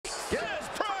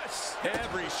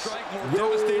Yo,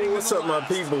 what's up, my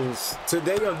peoples?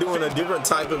 Today I'm doing a different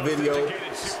type of video.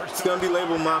 It's gonna be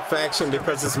labeled My Faction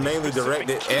because it's mainly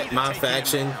directed at my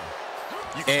faction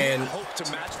and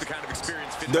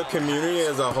the community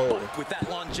as a whole.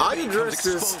 I addressed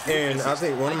this in, I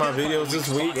think, one of my videos this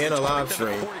week in a live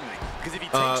stream.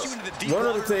 One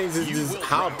of the things is just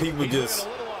how people just,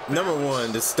 number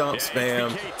one, the stump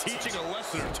spam,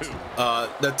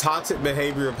 the toxic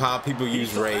behavior of how people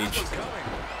use rage.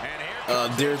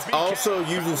 There's also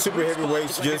using super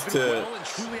heavyweights just to,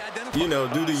 you know,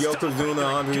 do the Yokozuna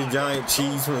Andre the Giant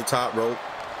cheese from the top rope.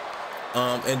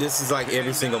 And this is like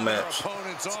every single match.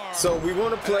 So we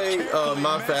want to play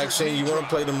my faction. You want to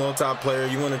play the multiplayer.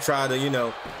 You want to try to, you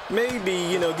know, maybe,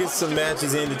 you know, get some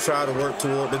matches in to try to work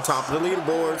toward the top of the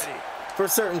leaderboards for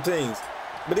certain things.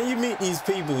 But then you meet these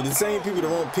people, the same people that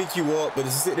won't pick you up, but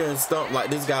just sit there and stump like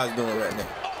this guy's doing right now.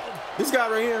 This guy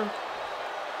right here,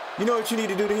 you know what you need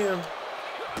to do to him?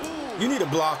 You need to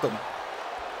block him.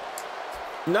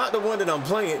 Not the one that I'm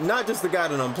playing, not just the guy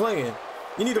that I'm playing.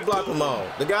 You need to block them all.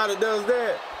 The guy that does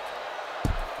that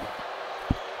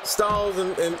stalls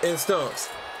and stumps.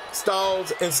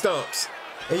 Stalls and stumps.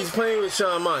 And he's playing with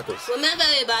Shawn Michaels. Remember,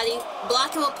 everybody,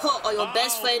 block and report are your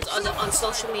best friends on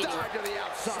social media.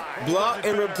 Block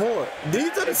and report.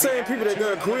 These are the same people that are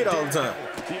going to quit all the time.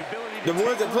 The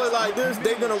ones that play like this,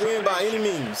 they're going to win by any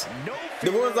means.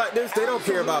 The ones like this, they don't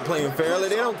care about playing fairly.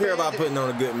 They don't care about putting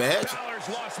on a good match.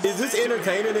 Is this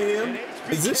entertaining to him?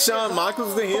 Is this Shawn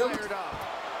Michaels to him?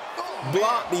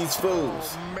 Block these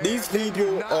fools. These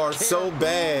people are so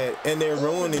bad and they're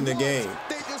ruining the game.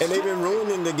 And they've been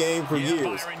ruining the game for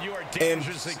years. And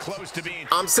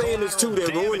I'm saying this too, they're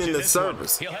ruining the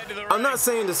servers. I'm not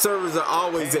saying the servers are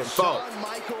always at fault.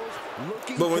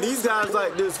 But when these guys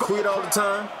like this quit all the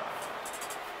time,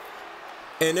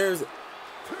 and there's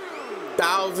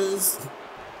thousands,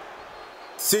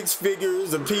 six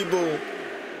figures of people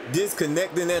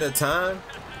disconnecting at a time,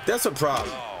 that's a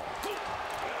problem.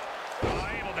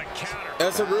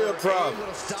 That's a real problem.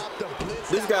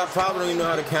 This guy probably don't even know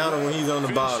how to counter when he's on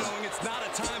the bottom. It's not a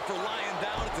time for lying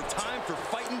down, it's a time for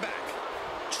fighting back.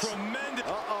 Tremendous.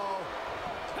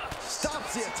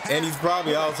 Stops the attack. And he's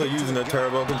probably also using a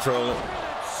turbo controller.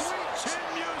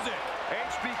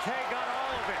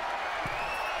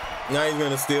 Now he's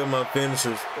gonna steal my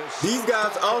finishers. These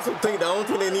guys also think the only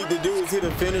thing they need to do is hit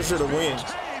a finisher to win.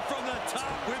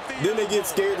 Then they get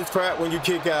scared as crap when you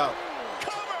kick out.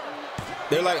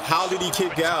 They're like, how did he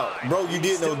kick out? Bro, you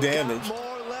did no damage.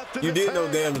 You did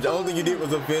no damage. The only thing you did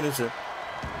was a finisher.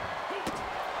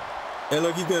 And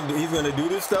look, he's gonna do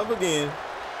this stuff again.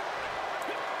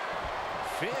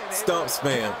 Stump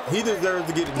spam. He deserves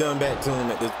to get it done back to him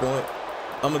at this point.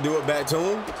 I'm gonna do it back to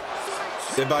him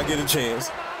if I get a chance.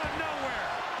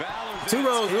 2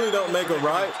 wrongs really don't make a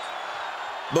right,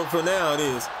 but for now it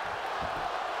is.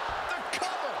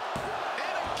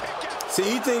 See,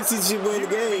 he thinks he should win the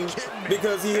game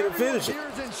because he hit a finisher.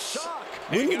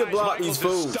 We need to block these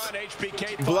fools.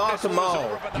 Block them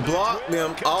all. Block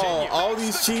them all. All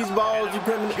these cheese balls you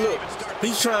put in. Look,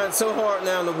 he's trying so hard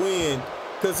now to win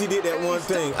because he did that one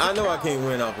thing. I know I can't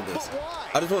win off of this.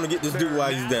 I just want to get this dude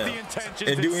while he's down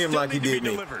and do him like he did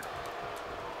me.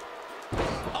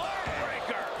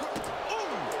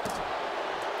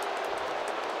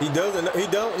 He don't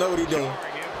know what he's doing.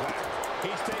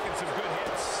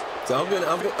 So I'm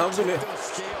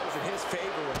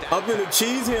gonna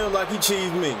cheese him like he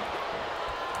cheesed me.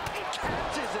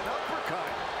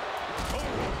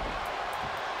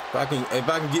 If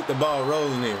I can get the ball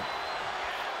rolling here.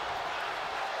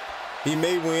 He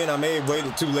may win. I may have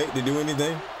waited too late to do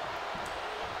anything.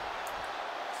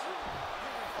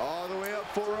 All the way up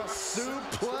for a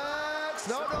suplex.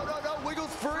 No.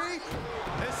 Wiggles free.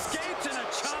 Escapes and a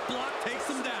chop block takes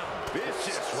him down.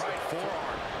 Vicious right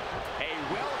forearm. A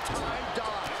well-timed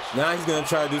dodge. Now he's gonna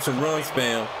try to do some run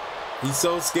spam. He's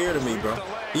so scared of me, bro.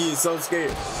 He is so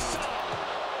scared.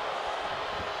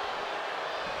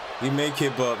 He may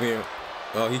kip up here.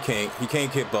 Oh, he can't. He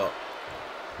can't kip up.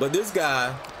 But this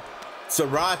guy,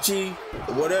 Sriracha,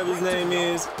 whatever his name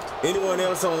is, anyone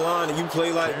else online that you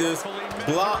play like this,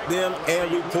 block them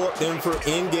and report them for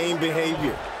in-game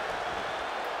behavior.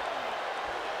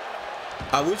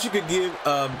 I wish you could give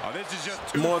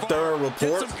more thorough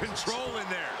report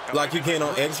like you can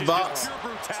on Xbox.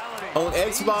 On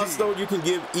Xbox, though, you can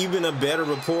give even a better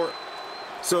report.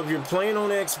 So if you're playing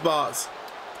on Xbox,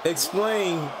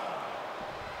 explain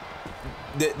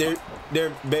that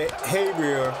their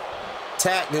behavior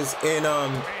tactics in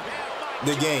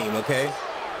the game, okay?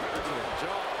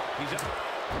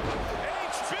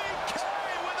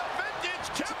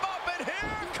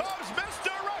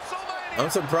 I'm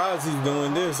surprised he's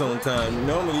doing this on time.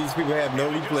 Normally these people have no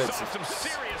reflexes. Some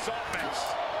serious offense.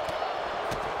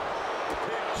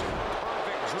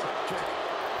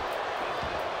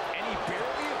 And he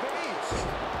barely evades.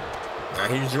 Now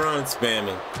he's run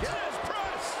spamming.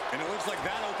 And it looks like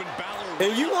that opened Balor.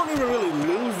 And you won't even really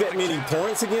lose that many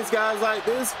points against guys like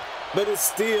this, but it's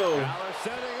still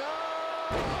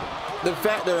the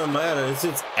fact of the matter. It's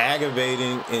just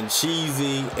aggravating and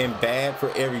cheesy and bad for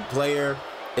every player.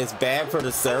 It's bad for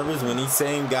the servers when these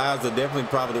same guys are definitely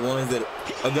probably the ones that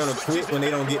are gonna quit when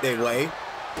they don't get their way.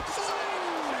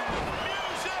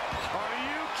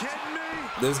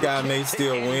 This guy may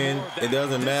still win. It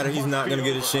doesn't matter. He's not gonna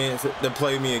get a chance to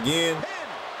play me again.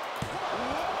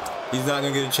 He's not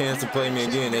gonna get a chance to play me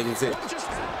again. They just said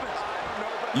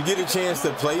you get a chance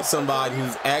to play somebody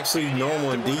who's actually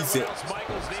normal and decent,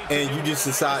 and you just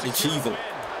decide to cheese them.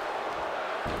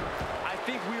 I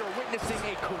think we are witnessing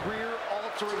a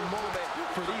career-altering moment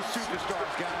for these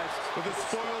superstars, guys. But the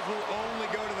spoils will only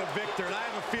go to the victor, and I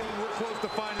have a feeling we're close to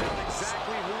finding out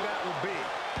exactly who that will be.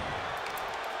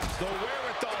 The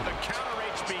wherewithal to counter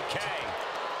HBK.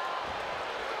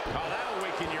 Oh, that'll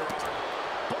weaken your arm.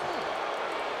 Boom.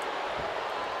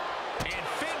 And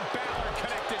Finn Balor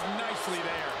connected nicely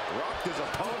there. Rocked his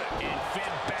opponent. And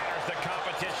Finn batters the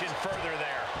competition further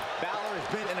there. Balor has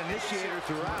been an initiator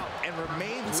throughout and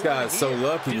remains. This guy is so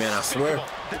lucky, man, I swear.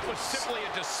 That was simply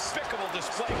a despicable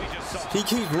display we just saw. He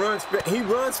keeps run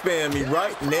spam me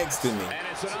right next to me. And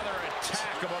it's another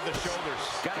attack above the shoulders.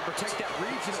 Got to protect that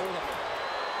region or the...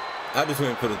 I just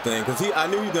went for the thing because I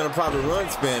knew he was gonna probably run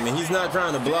spam me. He's not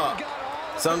trying to block,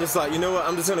 so I'm just like, you know what?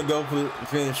 I'm just gonna go for the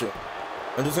finisher.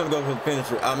 I'm just gonna go for the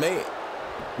finisher. I may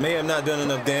have not done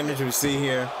enough damage. We see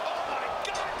here. Oh my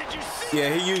God, did you see?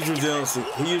 Yeah, he used resiliency.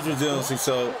 He used resiliency.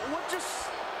 So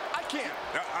I can't.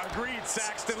 Agreed,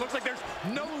 Saxton. Looks like there's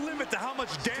no limit to how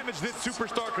much damage this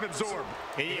superstar can absorb.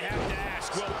 And you have to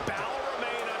ask, will Balor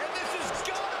remain under? This is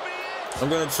gonna be it. I'm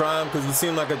gonna try him because he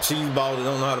seemed like a cheese ball that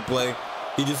don't know how to play.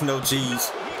 He just no cheese.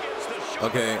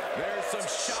 Okay. There's some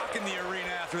shock in the arena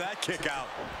after that kick out.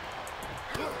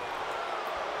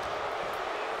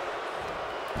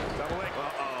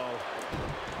 Uh-oh.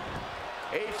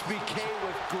 HBK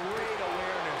with great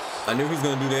awareness. I knew he's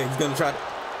gonna do that. He's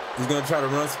gonna try to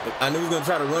run. I knew he's gonna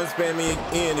try to run spam me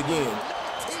in again,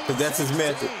 because that's his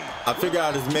method. I figured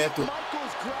out his method.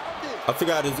 I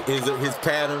figured out his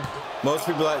pattern. Most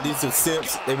people like these are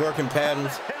simps. They work in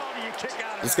patterns.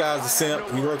 This guy's a simp.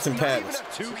 He works in patterns.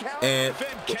 And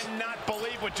Finn cannot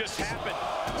believe what just happened.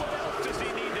 What else does he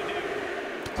need to do?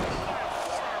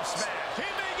 Forearm smash. He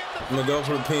may get the... I'm gonna go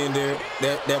for the pin there.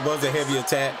 That was a heavy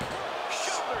attack.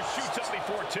 Shoulder shoots up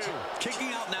before two.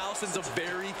 Kicking out now sends a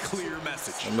very clear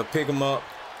message. I'm gonna pick him up.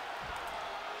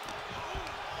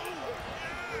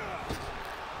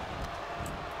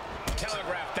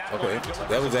 Okay,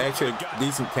 that was actually a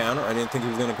decent counter. I didn't think he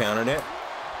was gonna counter that.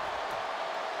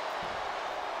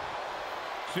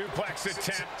 Suplex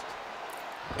attempt.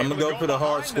 I'm gonna go for the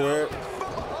hard square.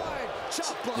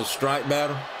 The strike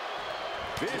battle.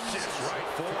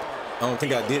 I don't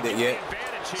think I did it yet.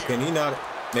 Can he not?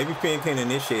 Maybe Finn can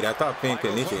initiate. I thought Finn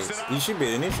can initiate. He should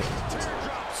be initiated.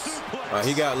 All right,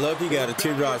 he got lucky. Got a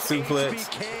teardrop suplex.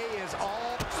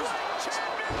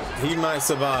 He might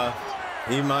survive.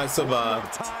 He might survive.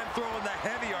 Throwing the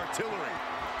heavy artillery.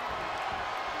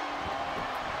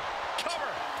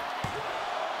 Cover.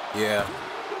 Yeah.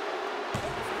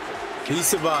 He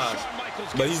survived,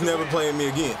 but he's never playing me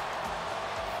again.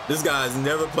 This guy's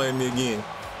never playing me again.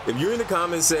 If you're in the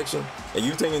comment section and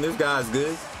you're thinking this guy's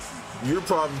good, you're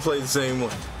probably play the same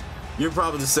one. You're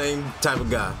probably the same type of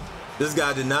guy. This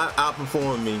guy did not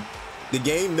outperform me. The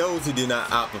game knows he did not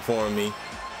outperform me.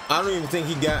 I don't even think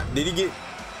he got, did he get,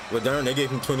 well darn, they gave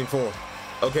him 24.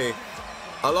 Okay,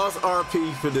 I lost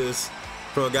RP for this,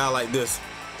 for a guy like this.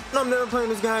 And I'm never playing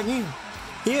this guy again.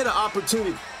 He had an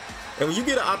opportunity. And when you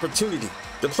get an opportunity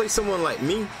to play someone like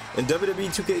me in WWE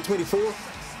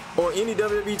 2K24 or any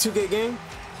WWE 2K game,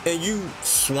 and you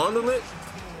swindle it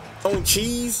on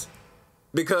cheese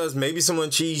because maybe someone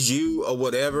cheesed you or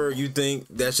whatever, you think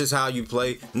that's just how you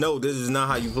play. No, this is not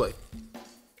how you play.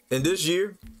 And this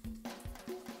year,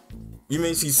 you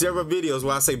may see several videos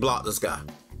where I say block this guy.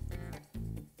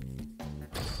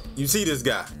 You see this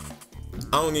guy.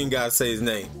 I don't even gotta say his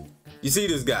name. You see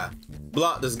this guy.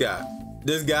 Block this guy.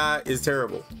 This guy is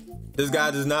terrible. This guy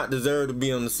does not deserve to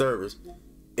be on the servers.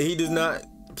 He does not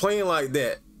playing like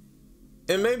that.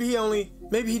 And maybe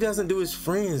he doesn't do his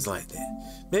friends like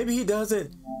that. Maybe he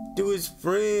doesn't do his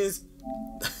friends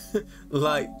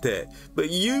like that. But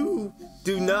you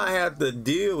do not have to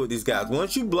deal with these guys.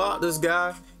 Once you block this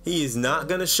guy, he is not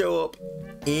going to show up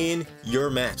in your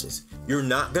matches. You're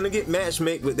not going to get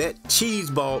matchmade with that cheese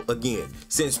ball again.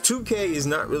 Since 2K is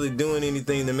not really doing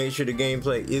anything to make sure the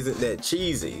gameplay isn't that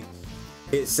cheesy,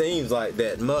 it seems like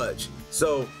that much.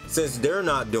 So since they're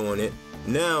not doing it,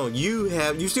 now you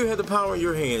still have the power in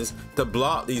your hands to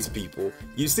block these people.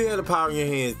 You still have the power in your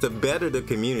hands to better the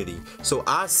community. So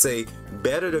I say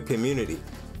better the community.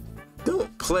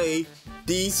 Don't play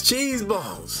these cheese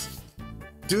balls.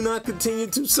 Do not continue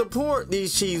to support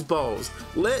these cheese balls.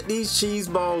 Let these cheese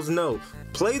balls know.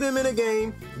 Play them in a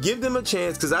game. Give them a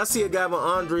chance. Because I see a guy with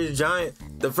Andre the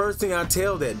Giant. The first thing I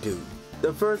tell that dude,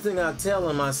 the first thing I tell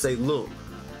him, I say, look,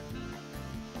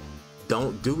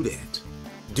 don't do that.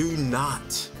 Do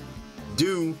not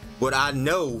do what I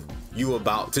know you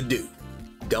about to do.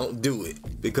 Don't do it.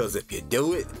 Because if you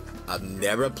do it, I'm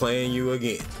never playing you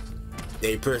again.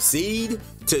 They proceed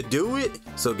to do it.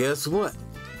 So guess what?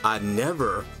 I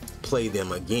never play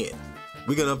them again.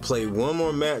 We're gonna play one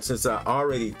more match since I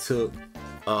already took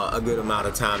a good amount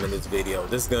of time in this video.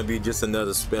 This is gonna be just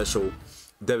another special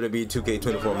WWE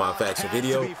 2K24 MYFACTION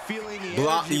video.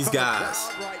 Block these guys.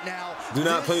 Do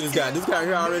not play this guy. This guy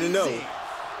here I already know.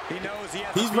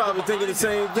 He's probably thinking the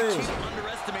same thing.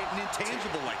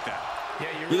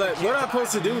 You're like, what am I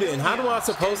supposed to do then? How do I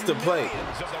supposed to play?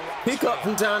 Pick up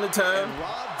from time to time.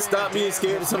 Stop being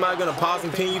scared that somebody's gonna pause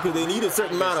and pin you, because they need a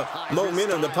certain amount of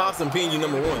momentum to pause and pin you,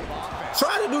 number one.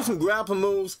 Try to do some grapple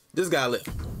moves. This guy left.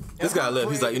 This guy left.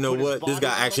 He's like, you know what? This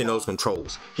guy actually knows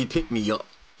controls. He picked me up.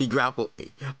 He grappled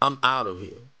me. I'm out of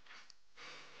here.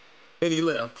 And he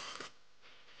left.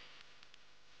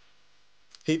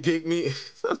 He picked me.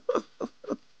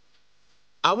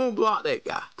 I won't block that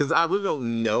guy because I really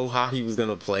don't know how he was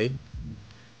gonna play.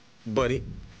 But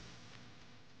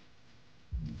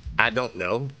I don't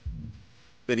know.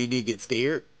 But he did get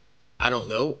scared. I don't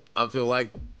know. I feel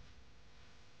like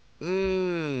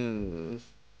I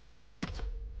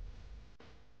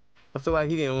feel like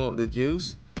he didn't want the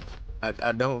juice.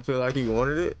 I don't feel like he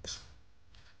wanted it.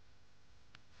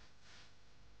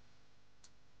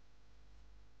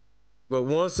 But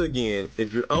once again,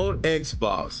 if you're on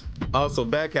Xbox, also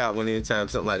back out when anytime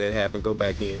something like that happens, go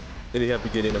back in. It'll help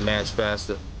you get in a match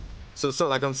faster. So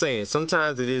like I'm saying,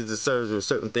 sometimes it is the servers with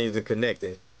certain things and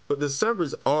connecting, but the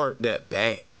servers aren't that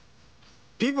bad.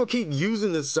 People keep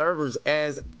using the servers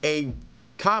as a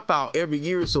cop-out every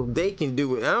year so they can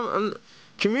do it.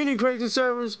 Community creation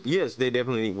servers, yes, they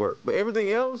definitely need work. But everything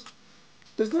else,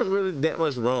 there's not really that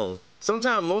much wrong.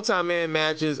 Sometimes multi-man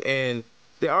matches, and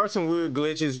there are some weird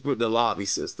glitches with the lobby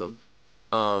system.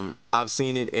 I've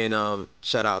seen it, and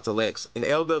shout out to Lex. In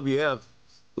LWF,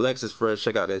 Lex is fresh,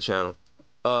 check out that channel.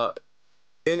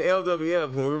 In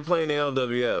LWF, when we were playing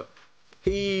LWF,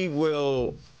 he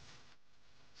will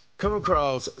come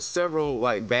across several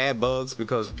like bad bugs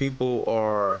because people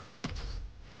are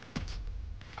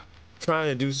trying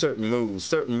to do certain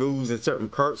moves and certain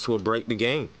perks will break the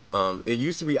game. It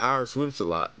used to be Irish Swips a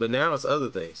lot, but now it's other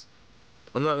things.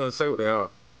 I'm not gonna say what they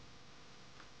are.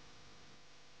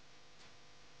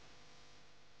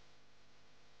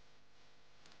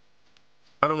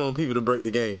 I don't want people to break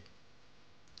the game.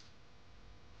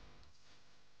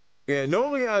 Yeah,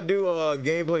 normally I do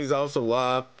gameplays also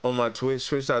live on my Twitch,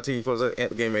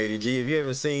 twitch.tv/@gameadg. If you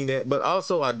haven't seen that, but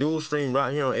also I dual stream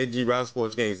right here on AG Rock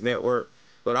Sports Games Network.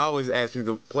 But I always ask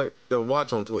you to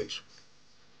watch on Twitch.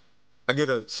 I get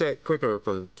a check quicker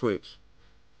from Twitch.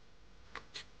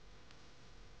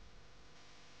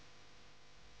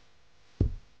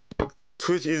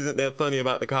 Twitch isn't that funny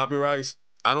about the copyrights.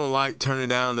 I don't like turning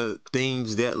down the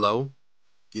themes that low.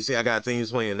 You see, I got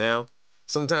themes playing now.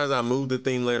 Sometimes I move the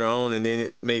theme later on and then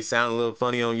it may sound a little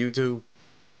funny on YouTube.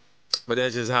 But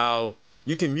that's just how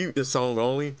you can mute the song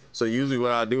only. So usually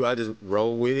what I do, I just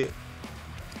roll with it.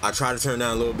 I try to turn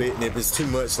down a little bit, and if it's too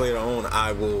much later on,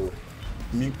 I will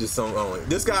mute the song only.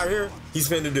 This guy here, he's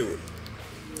finna do it.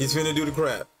 He's finna do the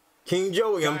crap. King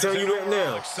Joey, I'm telling you right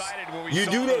now, you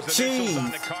do that cheese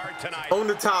on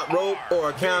the top rope or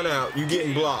a count out, you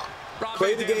getting blocked.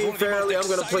 Play the game fairly. I'm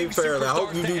gonna play fairly. I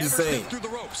hope you do the same.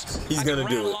 He's gonna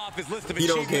do it. He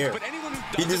don't care.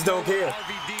 He just don't care.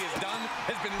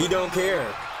 He don't care.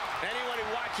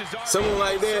 Someone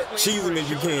like that, cheese him if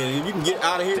you can. If you can get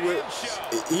out of here with,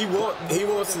 he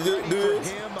wants to do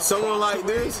this. Someone like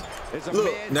this,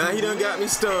 look, now he done got me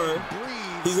stunned.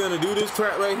 He's gonna do this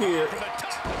crap right here.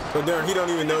 But darn, he don't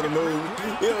even know the move.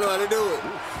 He don't know how to do it.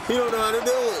 He don't know how to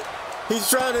do it. He's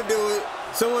trying to do it.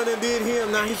 Someone that did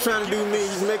him, now he's trying to do me.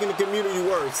 He's making the community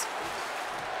worse.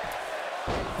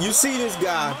 You see this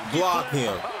guy block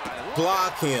him.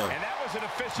 Block him.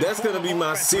 That's going to be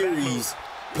my series,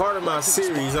 part of my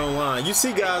series online. You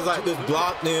see guys like this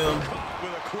block them.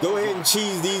 Go ahead and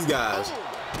cheese these guys.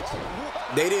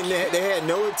 They had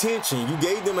no attention. You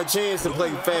gave them a chance to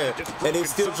play fair, and they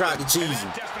still tried to cheese you.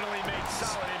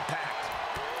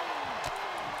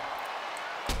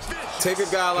 Take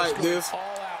a guy like this,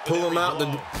 pull him out,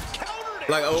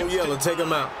 like old Yellow, take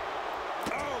him out.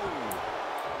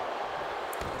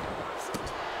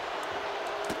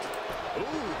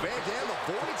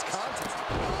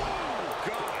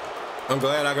 I'm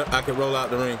glad I could roll out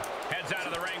the ring. Heads out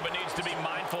of the ring, but needs to be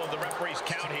mindful of the referee's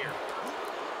count here.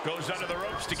 Goes under the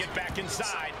ropes to get back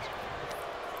inside.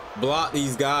 Block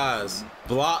these guys.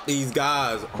 Block these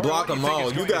guys. Block them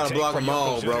all. You gotta block them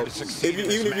all, bro. Even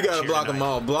if you gotta block them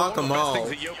all, block them all.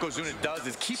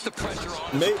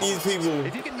 Make these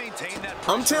people.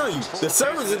 I'm telling you, the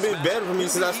service has been better for me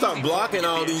since I stopped blocking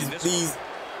all these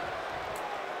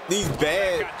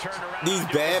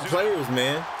bad players,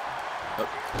 man.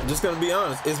 I'm just gonna be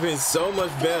honest. It's been so much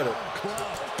better.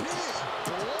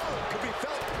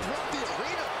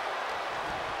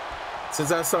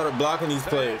 Since I started blocking these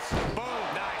players.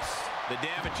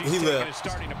 He left.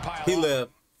 He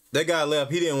left. That guy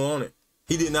left. He didn't want it.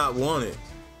 He did not want it.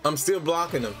 I'm still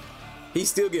blocking him. He's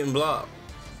still getting blocked.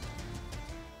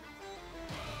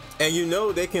 And you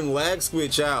know they can lag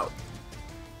switch out.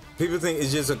 People think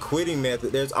it's just a quitting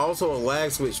method. There's also a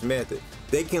lag switch method.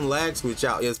 They can lag switch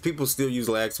out. Yes, people still use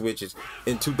lag switches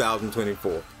in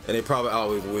 2024. And they probably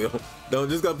always will.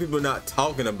 Just because people are not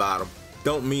talking about them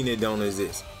don't mean they don't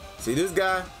exist. See this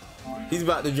guy? He's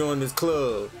about to join this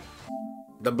club.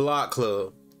 The Block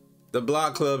Club. The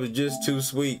Block Club is just too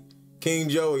sweet. King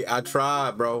Joey, I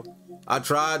tried, bro. I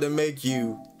tried to make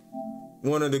you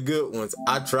one of the good ones.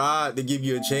 I tried to give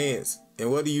you a chance.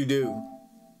 And what do?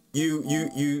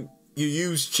 You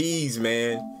use cheese,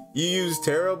 man. You use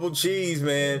terrible cheese,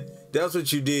 man. That's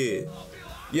what you did.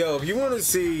 Yo, if you want to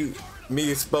see me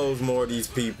expose more of these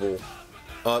people,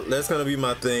 that's gonna be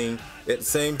my thing. At the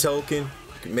same token,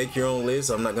 you can make your own list.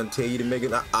 I'm not gonna tell you to make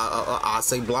it. I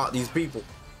say block these people.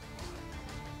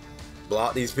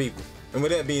 Block these people. And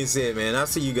with that being said, man, I'll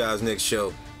see you guys next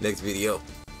show, next video.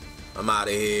 I'm out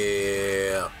of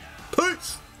here.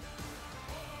 Peace.